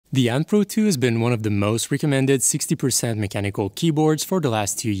The Pro 2 has been one of the most recommended 60% mechanical keyboards for the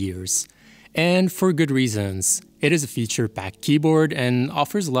last 2 years. And for good reasons. It is a feature-packed keyboard and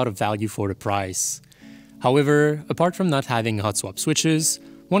offers a lot of value for the price. However, apart from not having hot swap switches,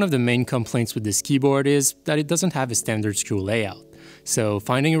 one of the main complaints with this keyboard is that it doesn't have a standard screw layout, so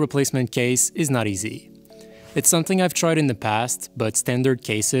finding a replacement case is not easy. It's something I've tried in the past, but standard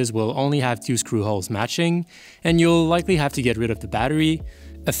cases will only have 2 screw holes matching, and you'll likely have to get rid of the battery,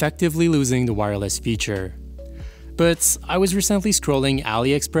 effectively losing the wireless feature. But I was recently scrolling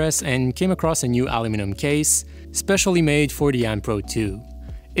AliExpress and came across a new aluminum case, specially made for the Pro 2.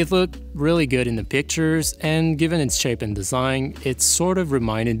 It looked really good in the pictures, and given its shape and design, it sort of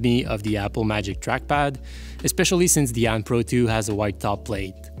reminded me of the Apple Magic Trackpad, especially since the Pro 2 has a white top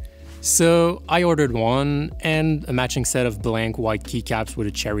plate. So I ordered one, and a matching set of blank white keycaps with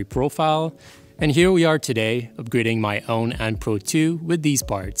a cherry profile, and here we are today, upgrading my own Pro 2 with these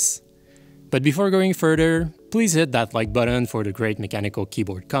parts. But before going further, please hit that like button for the great mechanical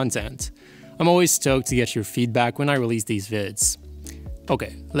keyboard content. I'm always stoked to get your feedback when I release these vids.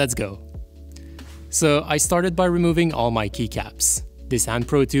 Okay, let's go. So I started by removing all my keycaps. This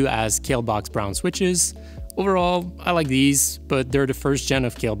Pro 2 has Kailhs brown switches. Overall, I like these, but they're the first gen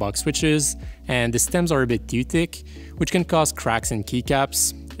of Kailhs switches, and the stems are a bit too thick, which can cause cracks in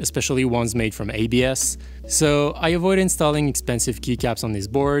keycaps, especially ones made from ABS, so I avoid installing expensive keycaps on this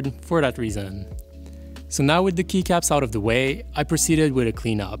board for that reason. So now with the keycaps out of the way, I proceeded with a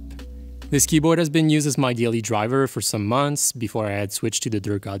cleanup. This keyboard has been used as my daily driver for some months before I had switched to the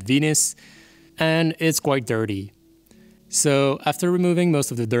Dirt God Venus, and it's quite dirty. So after removing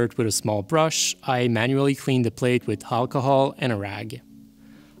most of the dirt with a small brush, I manually cleaned the plate with alcohol and a rag.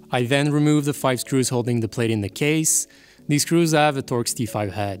 I then removed the 5 screws holding the plate in the case. These screws have a Torx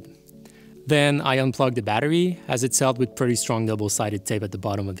T5 head. Then I unplugged the battery, as it's held with pretty strong double-sided tape at the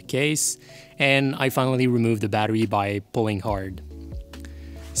bottom of the case, and I finally removed the battery by pulling hard.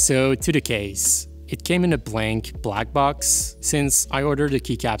 So to the case. It came in a blank black box. Since I ordered the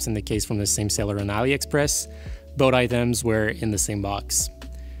keycaps and the case from the same seller on AliExpress, both items were in the same box.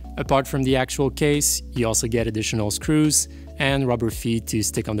 Apart from the actual case, you also get additional screws and rubber feet to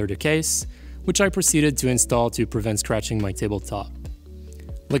stick under the case, which I proceeded to install to prevent scratching my tabletop.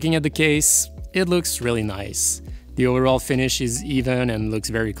 Looking at the case, it looks really nice. The overall finish is even and looks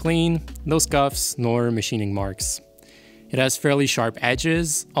very clean, no scuffs nor machining marks. It has fairly sharp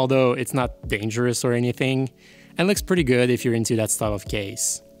edges, although it's not dangerous or anything, and looks pretty good if you're into that style of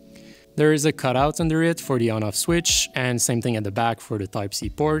case. There is a cutout under it for the on-off switch, and same thing at the back for the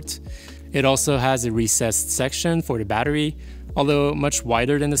Type-C port. It also has a recessed section for the battery, although much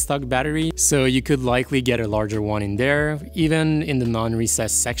wider than the stock battery, so you could likely get a larger one in there, even in the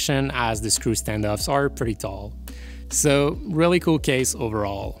non-recessed section as the screw standoffs are pretty tall. So really cool case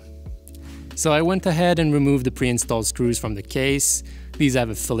overall. So I went ahead and removed the pre-installed screws from the case. These have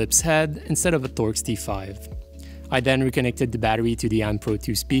a Phillips head instead of a Torx T5. I then reconnected the battery to the Pro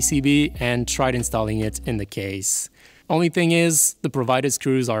 2's PCB and tried installing it in the case. Only thing is, the provided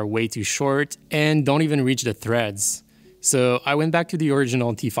screws are way too short and don't even reach the threads. So I went back to the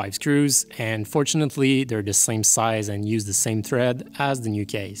original T5 screws, and fortunately they're the same size and use the same thread as the new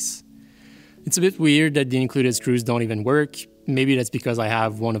case. It's a bit weird that the included screws don't even work. Maybe that's because I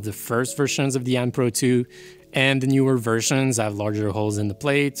have one of the first versions of the Pro 2 and the newer versions have larger holes in the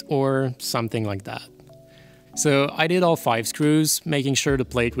plate or something like that. So I did all 5 screws, making sure the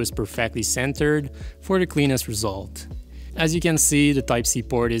plate was perfectly centered for the cleanest result. As you can see, the Type-C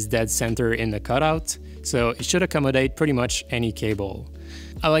port is dead center in the cutout, so it should accommodate pretty much any cable.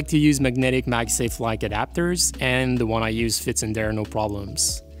 I like to use magnetic MagSafe-like adapters, and the one I use fits in there no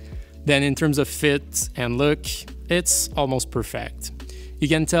problems. Then in terms of fit and look, it's almost perfect. You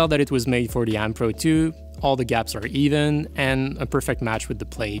can tell that it was made for the Pro 2, all the gaps are even, and a perfect match with the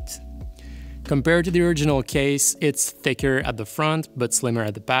plate. Compared to the original case, it's thicker at the front but slimmer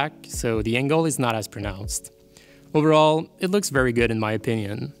at the back, so the angle is not as pronounced. Overall, it looks very good in my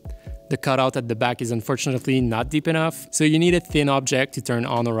opinion. The cutout at the back is unfortunately not deep enough, so you need a thin object to turn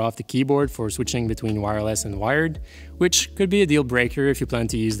on or off the keyboard for switching between wireless and wired, which could be a deal breaker if you plan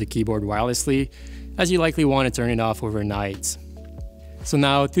to use the keyboard wirelessly, as you likely want to turn it off overnight. So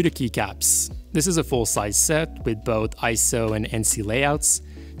now to the keycaps. This is a full-size set with both ISO and NC layouts,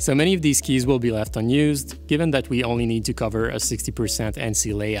 so many of these keys will be left unused, given that we only need to cover a 60%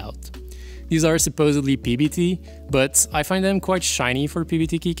 NC layout. These are supposedly PBT, but I find them quite shiny for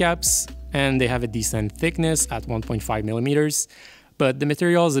PBT keycaps, and they have a decent thickness at 1.5mm, but the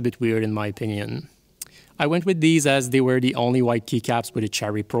material is a bit weird in my opinion. I went with these as they were the only white keycaps with a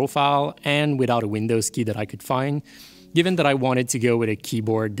cherry profile and without a Windows key that I could find, given that I wanted to go with a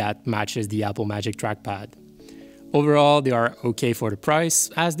keyboard that matches the Apple Magic Trackpad. Overall, they are okay for the price,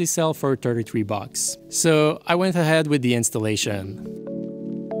 as they sell for 33 bucks. So I went ahead with the installation.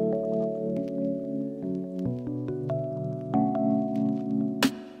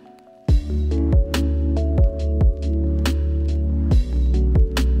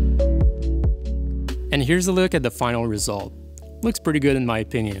 And here's a look at the final result. Looks pretty good in my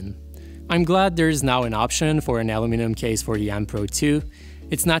opinion. I'm glad there is now an option for an aluminum case for the M Pro 2.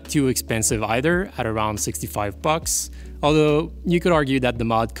 It's not too expensive either, at around 65 bucks, although you could argue that the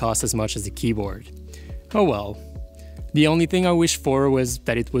mod costs as much as the keyboard. Oh well. The only thing I wish for was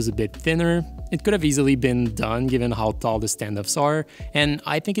that it was a bit thinner. It could have easily been done given how tall the standoffs are, and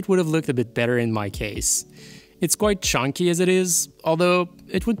I think it would have looked a bit better in my case. It's quite chunky as it is, although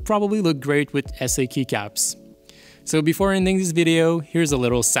it would probably look great with SA keycaps. So before ending this video, here's a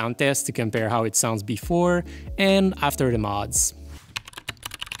little sound test to compare how it sounds before and after the mods.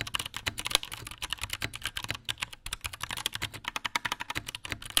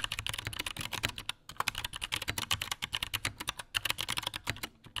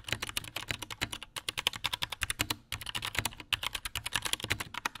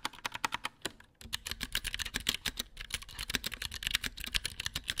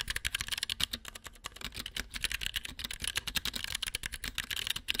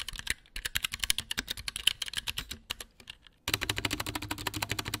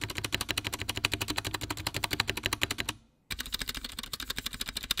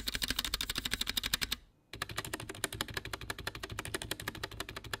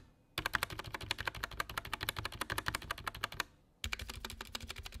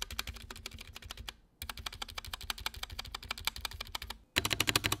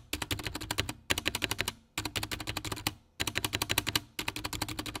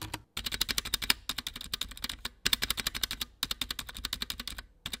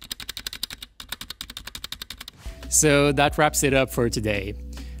 So that wraps it up for today.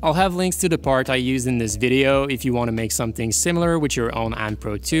 I'll have links to the part I used in this video if you want to make something similar with your own M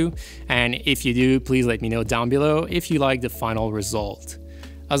Pro 2, and if you do, please let me know down below if you like the final result.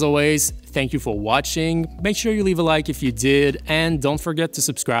 As always, thank you for watching, make sure you leave a like if you did, and don't forget to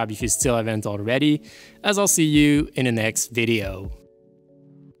subscribe if you still haven't already, as I'll see you in the next video.